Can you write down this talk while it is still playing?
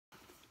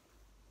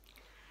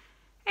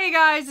Hey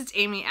guys, it's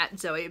Amy at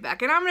Zoe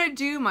back, and I'm going to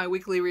do my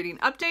weekly reading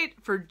update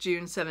for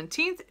June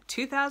 17th,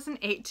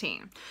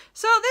 2018.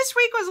 So this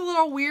week was a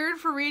little weird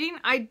for reading.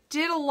 I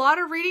did a lot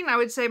of reading. I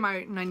would say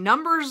my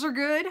numbers are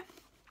good,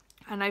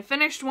 and I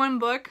finished one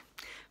book,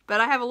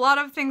 but I have a lot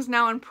of things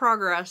now in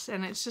progress,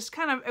 and it's just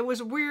kind of, it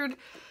was weird.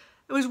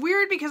 It was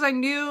weird because I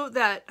knew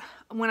that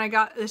when I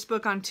got this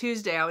book on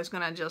Tuesday, I was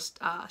going to just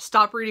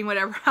stop reading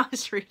whatever I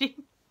was reading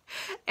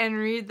and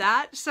read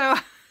that. So...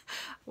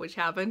 which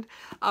happened,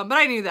 but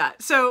I knew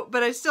that. So,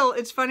 but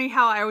it's funny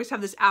how I always have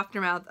this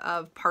aftermath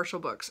of partial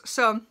books.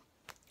 So,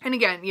 and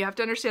again, you have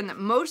to understand that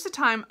most of the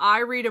time I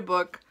read a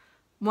book,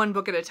 one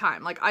book at a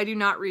time. Like, I do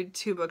not read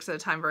two books at a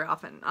time very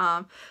often.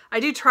 I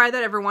do try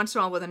that every once in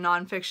a while with a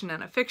nonfiction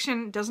and a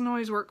fiction. It doesn't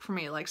always work for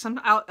me. Like,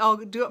 I'll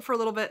do it for a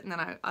little bit and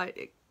then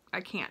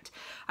I can't.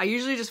 I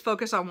usually just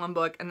focus on one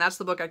book, and that's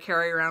the book I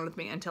carry around with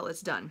me until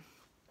it's done.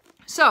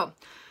 So,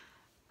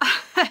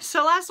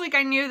 so last week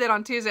I knew that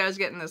on Tuesday I was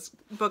getting this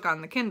book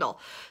on the Kindle.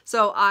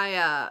 So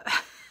I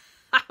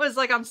was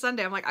like on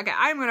Sunday, I'm like, okay,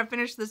 I'm going to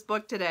finish this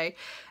book today.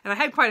 And I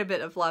had quite a bit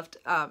of left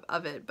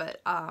of it,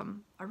 but I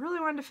really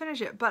wanted to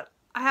finish it, but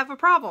I have a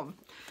problem.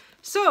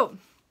 So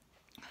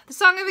The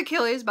Song of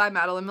Achilles by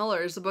Madeline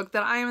Miller is the book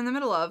that I am in the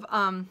middle of.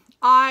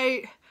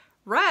 I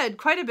read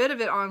quite a bit of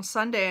it on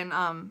Sunday, and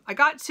I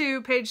got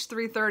to page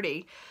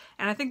 330.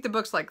 And I think the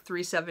book's like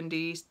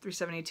 370,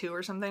 372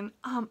 or something.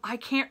 I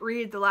can't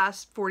read the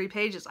last 40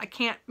 pages. I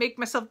can't make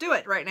myself do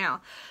it right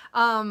now.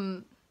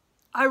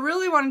 I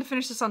really wanted to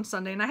finish this on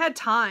Sunday, and I had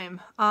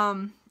time.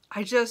 I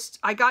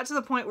got to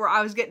the point where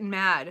I was getting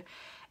mad.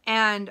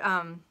 And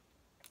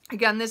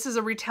again, this is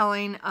a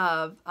retelling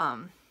of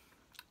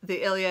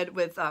the Iliad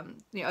with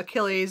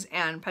Achilles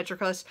and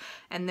Patroclus,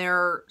 and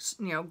they're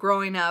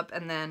growing up,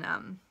 and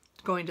then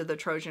going to the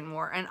Trojan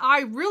War. And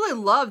I really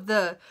loved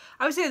I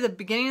would say the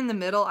beginning and the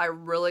middle I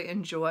really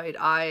enjoyed.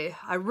 I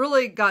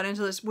really got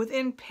into this.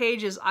 Within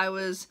pages I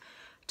was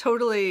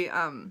totally,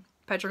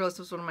 Patroclus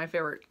was one of my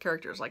favorite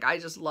characters. Like, I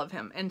just love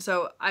him. And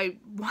so I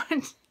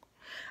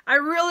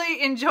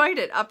really enjoyed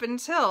it up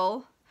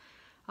until,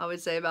 I would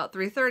say, about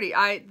 330.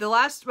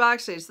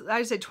 Actually,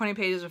 I'd say 20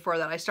 pages before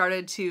that, I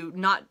started to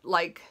not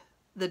like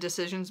the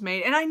decisions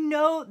made. And I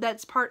know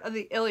that's part of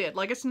the Iliad.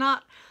 Like, it's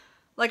not...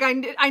 Like,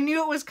 I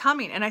knew it was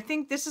coming, and I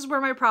think this is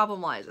where my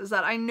problem lies, is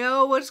that I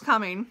know what's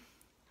coming,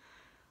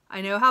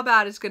 I know how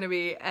bad it's going to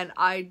be, and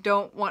I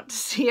don't want to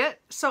see it,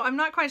 so I'm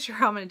not quite sure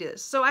how I'm going to do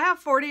this. So I have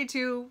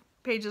 42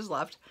 pages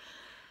left.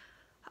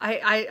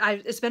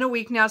 It's been a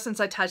week now since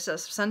I touched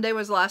this. Sunday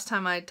was the last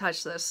time I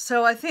touched this,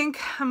 so I think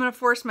I'm going to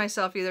force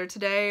myself either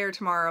today or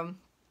tomorrow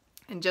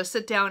and just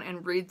sit down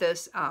and read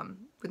this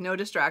with no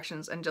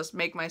distractions and just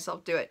make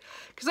myself do it.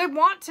 Because I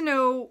want to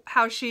know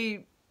how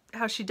she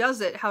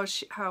does it, how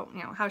she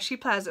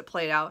has it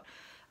played out,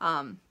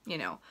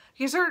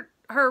 because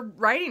her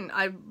writing,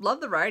 I love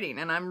the writing,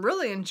 and I'm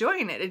really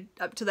enjoying it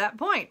up to that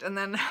point. And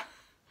then,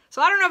 so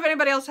I don't know if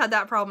anybody else had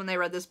that problem when they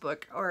read this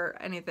book or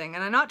anything,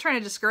 and I'm not trying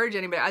to discourage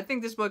anybody. I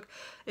think this book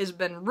has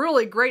been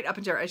really great up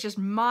until, it's just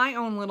my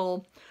own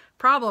little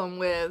problem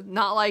with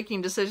not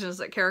liking decisions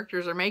that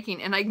characters are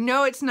making, and I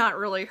know it's not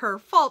really her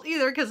fault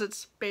either, because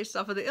it's based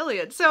off of the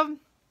Iliad, so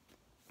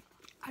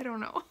I don't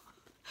know.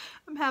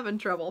 I'm having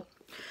trouble.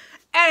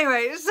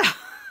 Anyway, so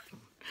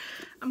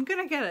I'm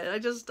gonna get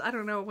it. I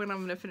don't know when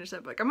I'm gonna finish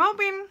that book. I'm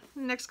hoping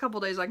the next couple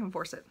days I can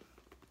force it.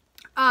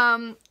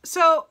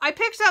 So I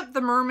picked up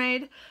The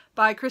Mermaid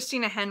by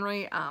Christina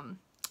Henry,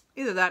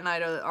 either that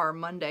night or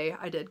Monday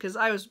I did, because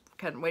I was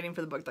kind of waiting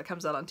for the book that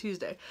comes out on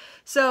Tuesday.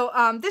 So,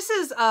 this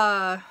is,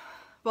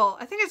 well,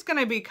 I think it's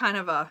gonna be kind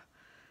of a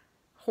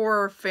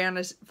horror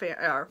fantasy,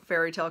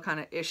 fairy tale kind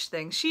of ish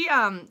thing. She,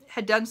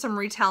 had done some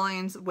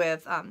retellings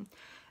with,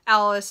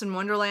 Alice in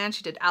Wonderland.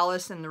 She did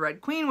Alice and the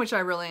Red Queen, which I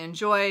really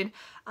enjoyed.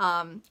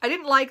 I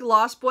didn't like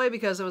Lost Boy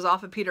because it was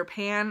off of Peter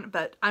Pan,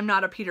 but I'm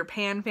not a Peter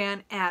Pan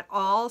fan at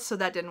all, so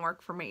that didn't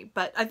work for me.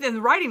 But I think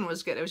the writing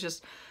was good. It was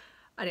just,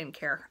 I didn't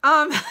care.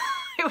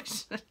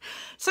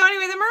 So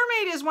anyway, The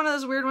Mermaid is one of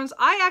those weird ones.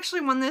 I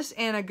actually won this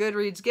in a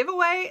Goodreads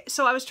giveaway,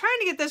 so I was trying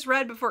to get this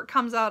read before it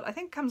comes out. I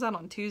think it comes out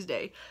on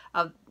Tuesday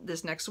of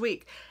this next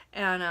week.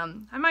 And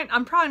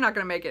I'm probably not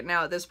going to make it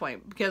now at this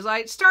point, because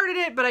I started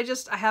it, but I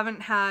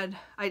haven't had,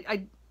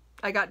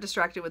 I got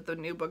distracted with the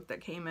new book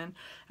that came in, and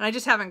I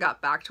just haven't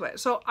got back to it.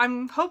 So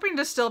I'm hoping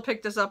to still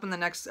pick this up in the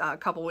next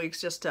couple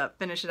weeks just to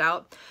finish it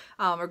out,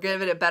 or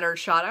give it a better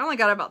shot. I only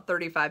got about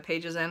 35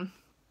 pages in.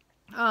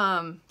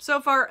 So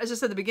far, as I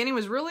said, the beginning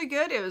was really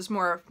good. It was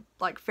more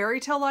like fairy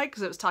tale-like,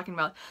 because it was talking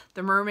about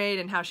the mermaid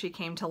and how she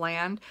came to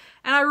land.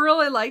 And I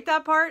really liked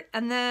that part.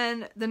 And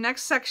then the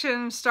next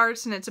section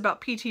starts, and it's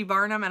about P.T.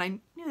 Barnum, and I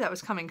knew that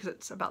was coming because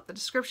it's about the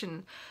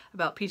description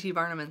about P.T.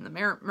 Barnum and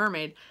the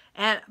mermaid.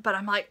 But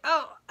I'm like,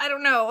 oh, I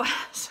don't know.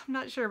 So I'm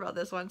not sure about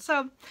this one.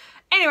 So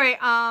anyway,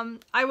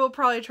 I will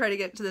probably try to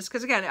get to this,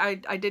 because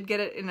again, I did get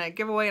it in a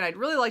giveaway, and I'd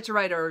really like to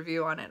write a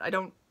review on it. I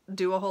don't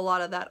do a whole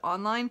lot of that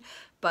online,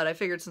 but I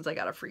figured since I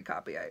got a free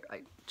copy,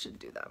 I should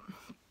do that.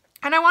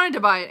 And I wanted to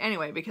buy it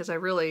anyway because I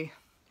really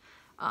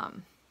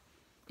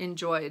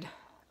enjoyed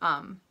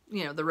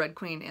you know, the Red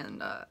Queen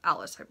and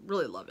Alice. I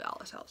really loved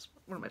Alice. Alice,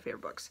 one of my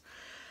favorite books.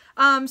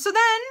 So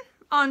then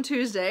on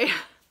Tuesday,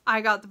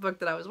 I got the book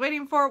that I was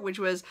waiting for, which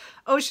was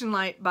Ocean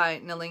Light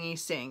by Nalini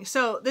Singh.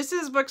 So this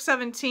is book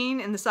 17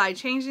 in the Side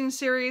Changing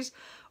series,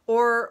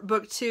 or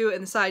book 2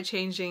 in the Side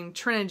Changing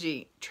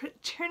Trinity.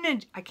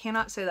 I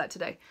cannot say that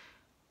today.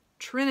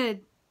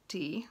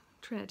 Trinity.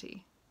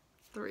 Trinity.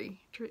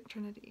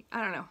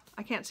 I don't know.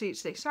 I can't see it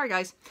today. Sorry,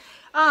 guys.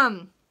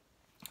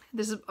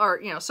 This is, or,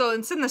 you know, so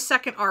it's in the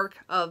second arc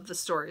of the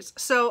stories.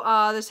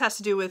 So this has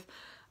to do with,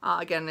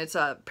 again, it's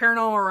a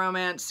paranormal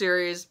romance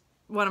series,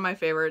 one of my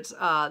favorites,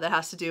 that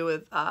has to do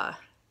with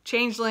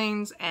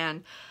changelings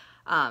and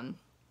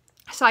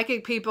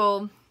psychic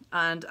people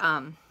and,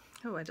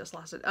 oh, I just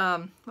lost it.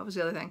 What was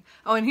the other thing?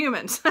 Oh, and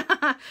humans.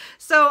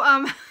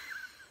 So,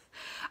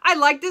 I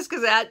like this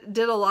because that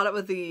did a lot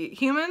with the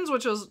humans,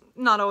 which was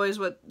not always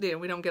what, you know,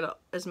 we don't get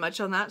as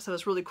much on that. So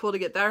it's really cool to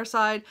get their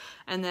side.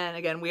 And then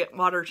again, we get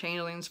water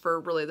changelings for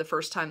really the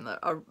first time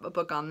a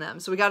book on them.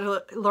 So we got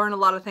to learn a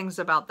lot of things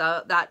about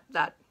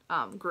that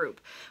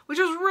group, which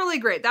was really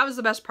great. That was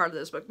the best part of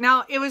this book.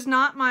 Now, it was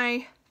not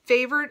my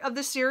favorite of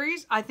the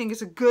series. I think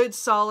it's a good,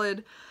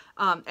 solid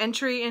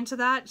entry into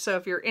that. So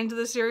if you're into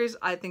the series,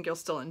 I think you'll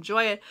still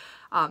enjoy it.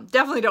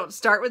 Definitely don't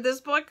start with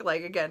this book.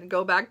 Like, again,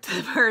 go back to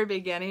the very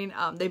beginning.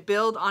 They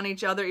build on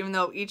each other, even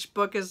though each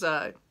book is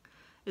a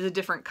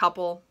different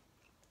couple.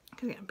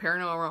 Again,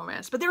 paranormal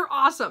romance, but they're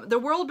awesome. The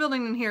world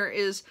building in here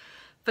is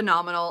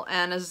phenomenal.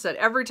 And as I said,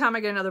 every time I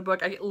get another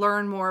book, I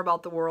learn more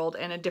about the world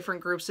and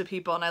different groups of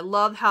people. And I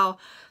love how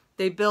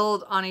they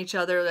build on each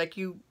other, like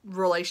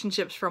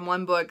relationships from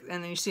one book,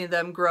 and then you see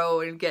them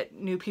grow and get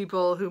new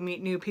people who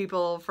meet new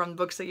people from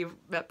books that you've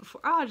met before.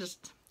 Oh, I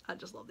just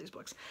love these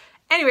books.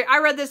 Anyway, I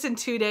read this in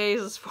 2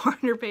 days. It's a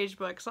 400-page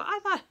book, so I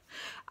thought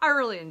I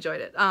really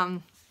enjoyed it.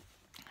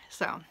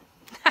 So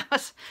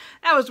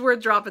that was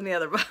worth dropping the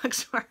other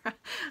books for.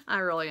 I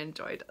really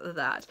enjoyed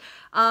that.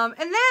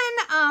 And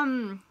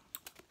then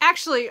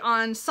actually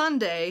on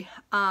Sunday,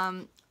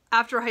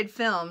 after I'd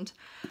filmed,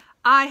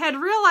 I had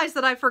realized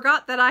that I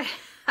forgot that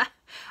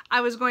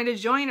I was going to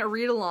join a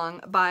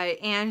read-along by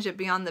Ange at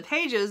Beyond the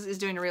Pages is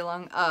doing a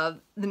read-along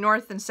of The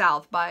North and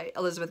South by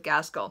Elizabeth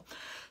Gaskell.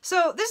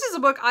 So this is a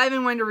book I've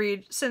been wanting to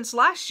read since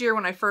last year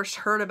when I first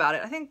heard about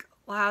it. I think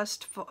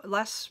last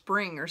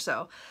spring or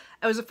so.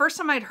 It was the first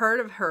time I'd heard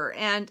of her,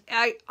 and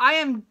I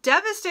am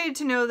devastated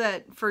to know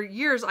that for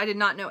years I did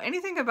not know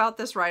anything about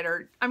this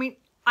writer. I mean,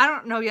 I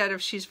don't know yet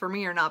if she's for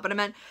me or not, but I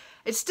meant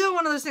it's still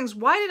one of those things.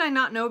 Why did I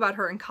not know about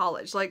her in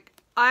college? Like,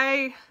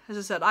 as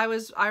I said, I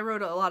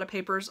wrote a lot of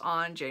papers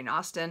on Jane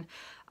Austen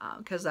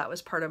because that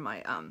was part of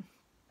my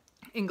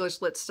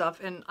English lit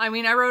stuff, and I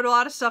mean, I wrote a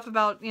lot of stuff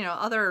about, you know,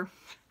 other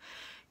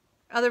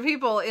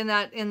people in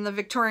the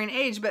Victorian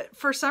age, but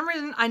for some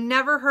reason I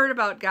never heard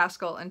about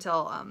Gaskell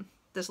until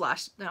this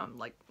last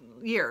like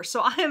year.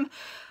 So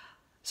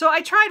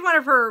I tried one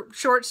of her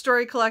short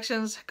story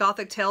collections,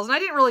 Gothic Tales, and I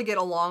didn't really get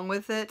along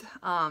with it.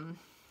 I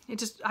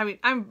mean,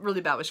 I'm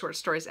really bad with short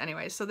stories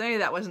anyway, so maybe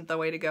that wasn't the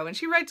way to go. And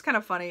she writes kind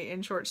of funny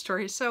in short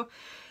stories, so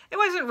it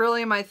wasn't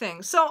really my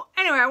thing. So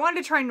anyway, I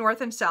wanted to try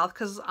North and South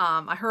because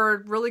I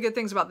heard really good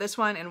things about this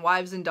one and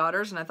Wives and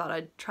Daughters, and I thought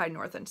I'd try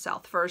North and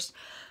South first.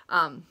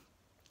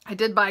 I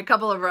did buy a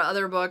couple of her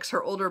other books,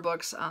 her older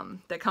books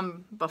that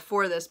come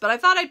before this, but I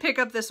thought I'd pick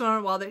up this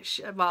one while the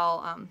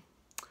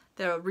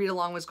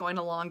read-along was going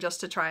along just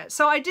to try it.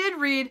 So I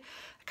did read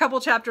a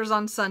couple chapters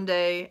on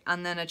Sunday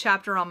and then a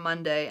chapter on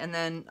Monday, and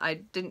then I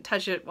didn't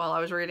touch it while I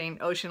was reading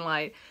Ocean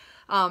Light.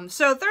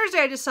 So Thursday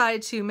I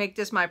decided to make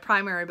this my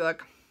primary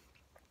book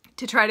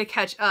to try to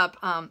catch up.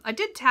 I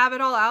did tab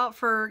it all out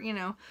for, you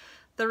know,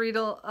 the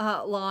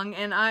read-along,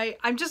 and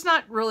I'm just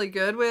not really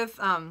good with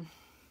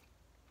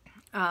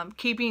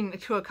keeping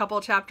to a couple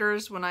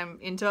chapters when I'm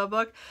into a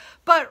book.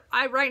 But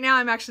right now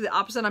I'm actually the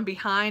opposite. I'm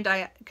behind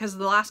because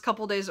the last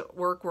couple days at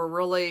work were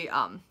really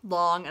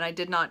long, and I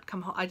did not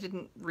come home. I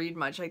didn't read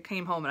much. I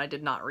came home and I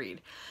did not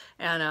read.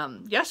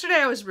 And yesterday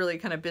I was really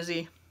kind of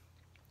busy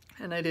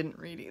and I didn't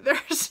read either.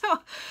 So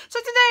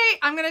today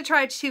I'm going to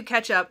try to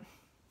catch up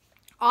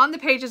on the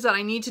pages that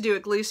I need to do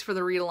at least for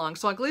the read along.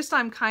 So at least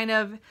I'm kind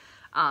of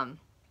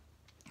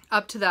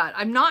up to that.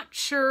 I'm not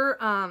sure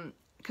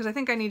because I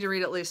think I need to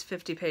read at least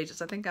 50 pages.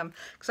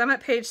 Because I'm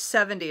at page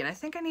 70, and I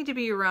think I need to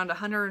be around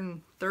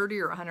 130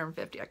 or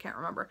 150. I can't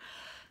remember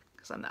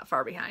because I'm that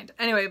far behind.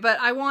 Anyway, but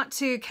I want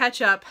to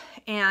catch up,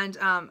 and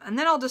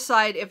then I'll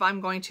decide if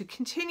I'm going to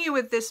continue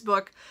with this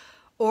book,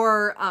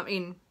 or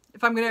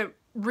if I'm going to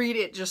read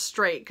it just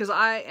straight. Because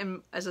I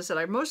am, as I said,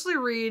 I mostly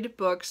read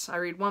books. I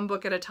read one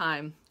book at a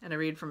time, and I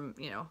read from,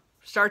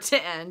 start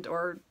to end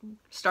or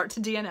start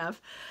to DNF.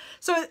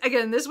 So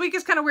again, this week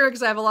is kind of weird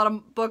because I have a lot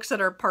of books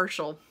that are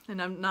partial, and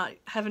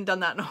haven't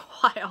done that in a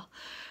while.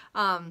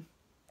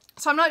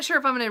 So I'm not sure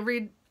if I'm going to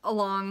read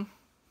along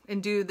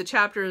and do the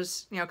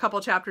chapters, a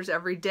couple chapters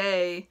every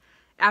day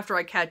after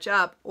I catch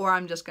up, or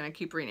I'm just going to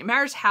keep reading. It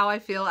matters how I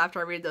feel after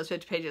I read those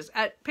 50 pages.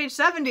 At page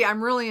 70,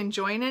 I'm really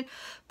enjoying it,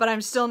 but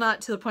I'm still not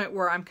to the point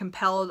where I'm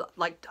compelled,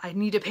 like, I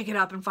need to pick it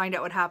up and find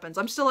out what happens.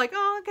 I'm still like,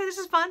 oh, okay, this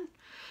is fun.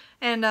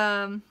 And,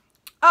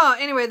 oh,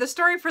 anyway, the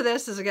story for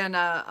this is, again,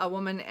 a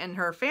woman and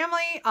her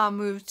family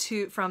moved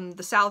from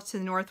the south to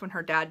the north when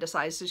her dad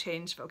decides to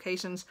change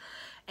vocations.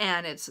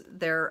 And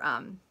they're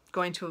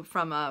going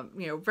from a,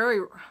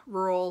 very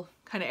rural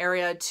kind of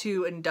area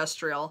to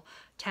industrial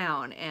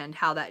town, and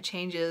how that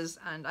changes.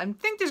 And I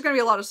think there's going to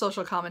be a lot of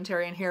social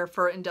commentary in here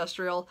for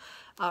industrial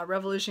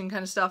revolution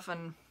kind of stuff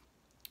and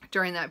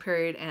during that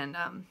period, and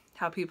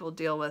how people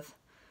deal with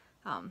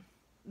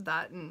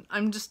that. And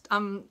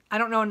I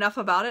don't know enough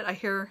about it. I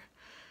hear,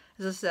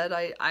 as I said,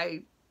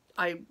 I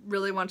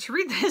really want to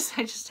read this.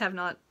 I just have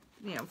not,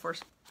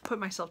 put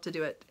myself to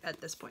do it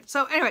at this point.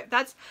 So anyway,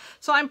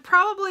 so I'm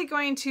probably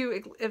going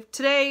to, if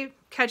today,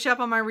 catch up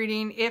on my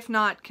reading, if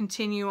not,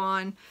 continue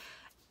on.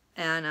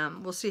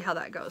 And we'll see how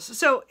that goes.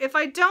 So if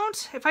I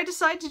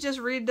decide to just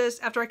read this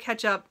after I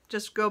catch up,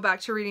 just go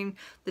back to reading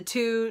the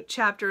 2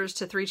 chapters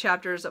to 3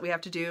 chapters that we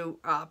have to do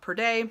per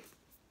day.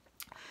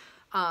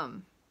 I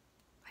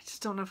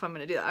just don't know if I'm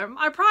going to do that. I'm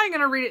probably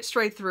going to read it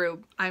straight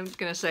through. I'm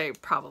going to say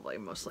probably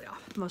most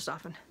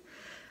often.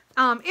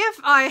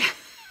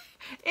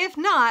 If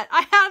not,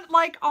 I had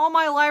like all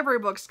my library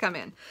books come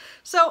in.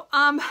 So,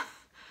 I'm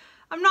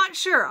not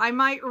sure. I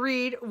might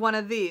read one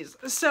of these.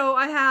 So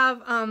I have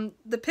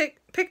The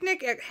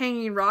Picnic at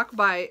Hanging Rock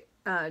by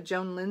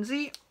Joan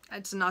Lindsay.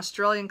 It's an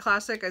Australian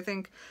classic. I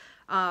think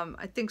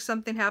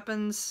something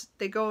happens.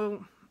 They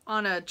go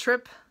on a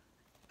trip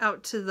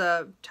out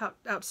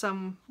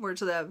somewhere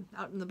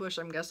out in the bush,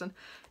 I'm guessing,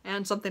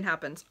 and something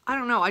happens. I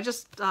don't know. I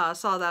just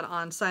saw that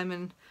on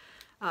Simon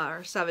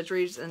or Savidge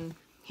Reads, and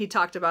he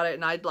talked about it,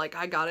 and I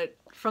got it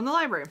from the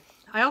library.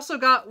 I also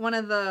got one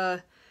of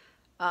the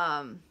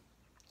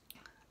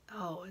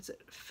is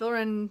it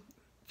Phil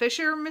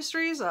Fisher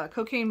Mysteries?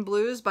 Cocaine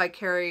Blues by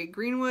Carrie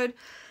Greenwood.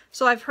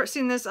 So I've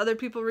seen this, other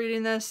people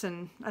reading this,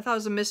 and I thought it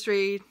was a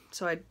mystery,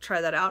 so I'd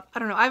try that out. I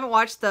don't know. I haven't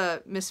watched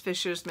the Miss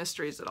Fisher's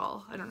Mysteries at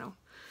all. I don't know.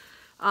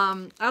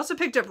 I also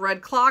picked up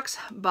Red Clocks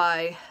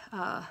by,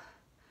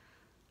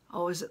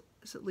 is it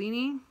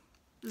Leni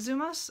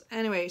Zumas?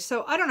 Anyway,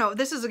 so I don't know.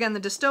 This is, again, the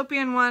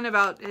dystopian one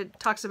it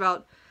talks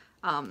about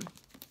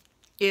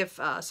if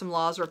some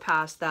laws were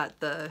passed that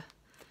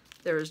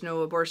there is no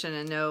abortion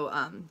and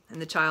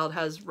and the child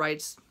has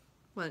rights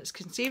when it's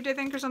conceived, I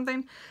think, or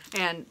something.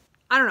 And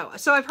I don't know.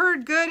 So I've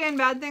heard good and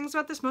bad things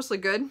about this. Mostly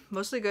good.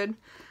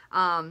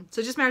 So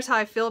it just matters how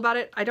I feel about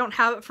it. I don't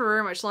have it for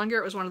very much longer.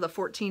 It was one of the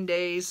 14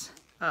 days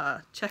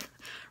check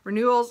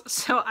renewals.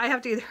 So I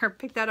have to either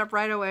pick that up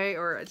right away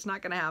or it's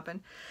not going to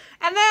happen.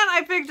 And then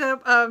I picked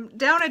up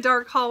Down a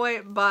Dark Hallway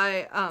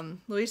by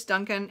Louise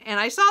Duncan. And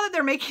I saw that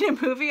they're making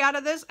a movie out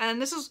of this.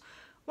 And this is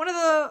one of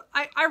the...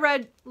 I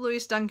read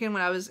Louise Duncan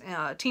when I was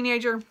a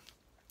teenager.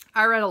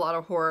 I read a lot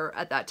of horror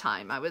at that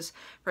time. I was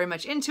very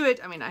much into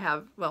it. I mean, I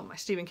have, well, my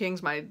Stephen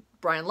King's, my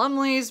Brian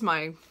Lumley's,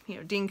 my,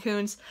 Dean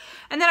Koontz.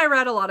 And then I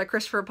read a lot of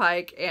Christopher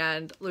Pike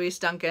and Louise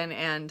Duncan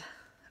and,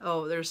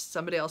 there's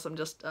somebody else, I'm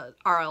just,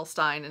 R.L.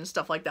 Stine and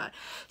stuff like that.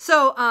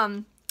 So, I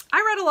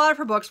read a lot of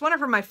her books. One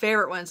of my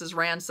favorite ones is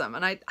Ransom.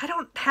 And I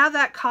don't have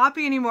that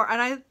copy anymore.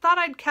 And I thought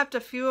I'd kept a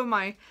few of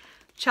my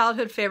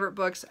childhood favorite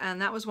books,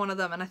 and that was one of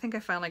them. And I think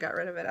I finally got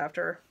rid of it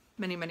after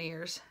many, many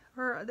years.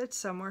 Or it's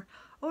somewhere.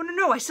 Oh,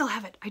 no, I still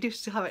have it. I do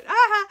still have it.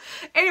 Ah!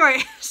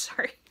 Anyway,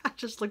 sorry. I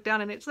just looked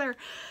down and it's there.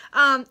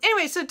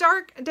 Anyway, so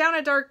Down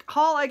a Dark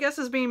Hall, I guess,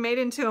 is being made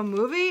into a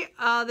movie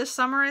this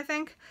summer, I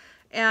think.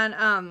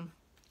 And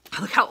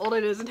look how old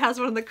it is. It has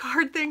one of the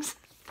card things.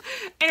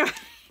 Anyway,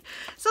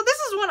 so this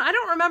is one I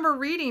don't remember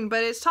reading,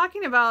 but it's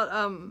talking about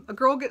a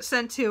girl gets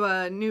sent to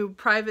a new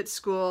private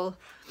school.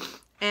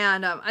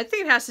 And I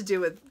think it has to do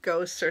with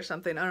ghosts or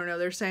something. I don't know.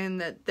 They're saying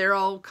that they're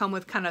all come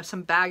with kind of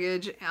some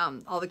baggage.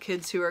 All the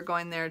kids who are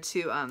going there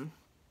to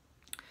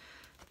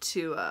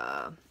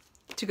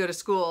go to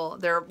school.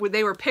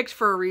 They were picked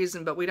for a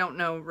reason, but we don't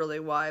know really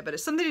why. But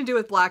it's something to do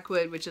with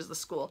Blackwood, which is the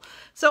school.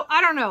 So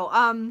I don't know.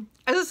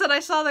 As I said,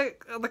 I saw the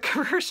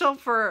commercial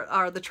for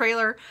the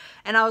trailer,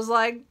 and I was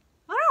like,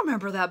 I don't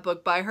remember that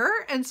book by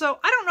her. And so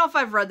I don't know if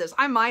I've read this.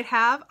 I might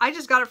have. I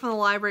just got it from the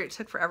library. It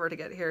took forever to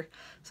get here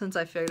since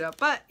I figured out.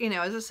 But,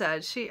 as I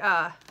said, she,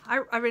 I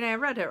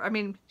read her. I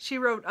mean, she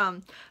wrote, I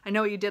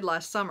Know What You Did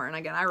Last Summer. And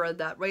again, I read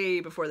that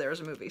way before there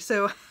was a movie.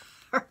 So,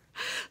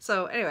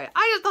 anyway,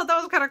 I just thought that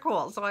was kind of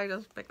cool. So I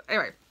just picked it.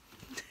 Anyway,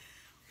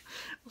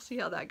 we'll see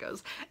how that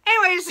goes.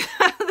 Anyways,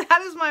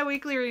 that is my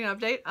weekly reading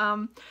update.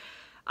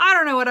 I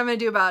don't know what I'm going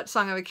to do about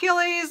Song of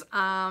Achilles,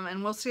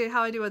 and we'll see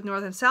how I do with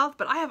North and South,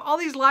 but I have all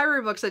these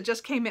library books that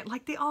just came in.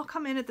 Like, they all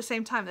come in at the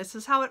same time. This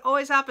is how it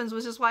always happens,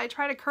 which is why I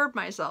try to curb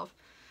myself,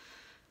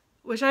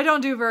 which I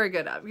don't do very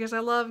good at, because I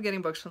love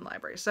getting books from the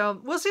library.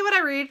 So, we'll see what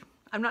I read.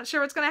 I'm not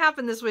sure what's going to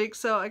happen this week,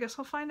 so I guess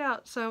we'll find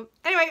out. So,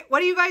 anyway,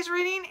 what are you guys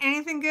reading?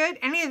 Anything good?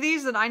 Any of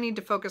these that I need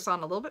to focus on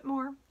a little bit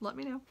more? Let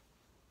me know.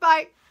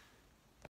 Bye!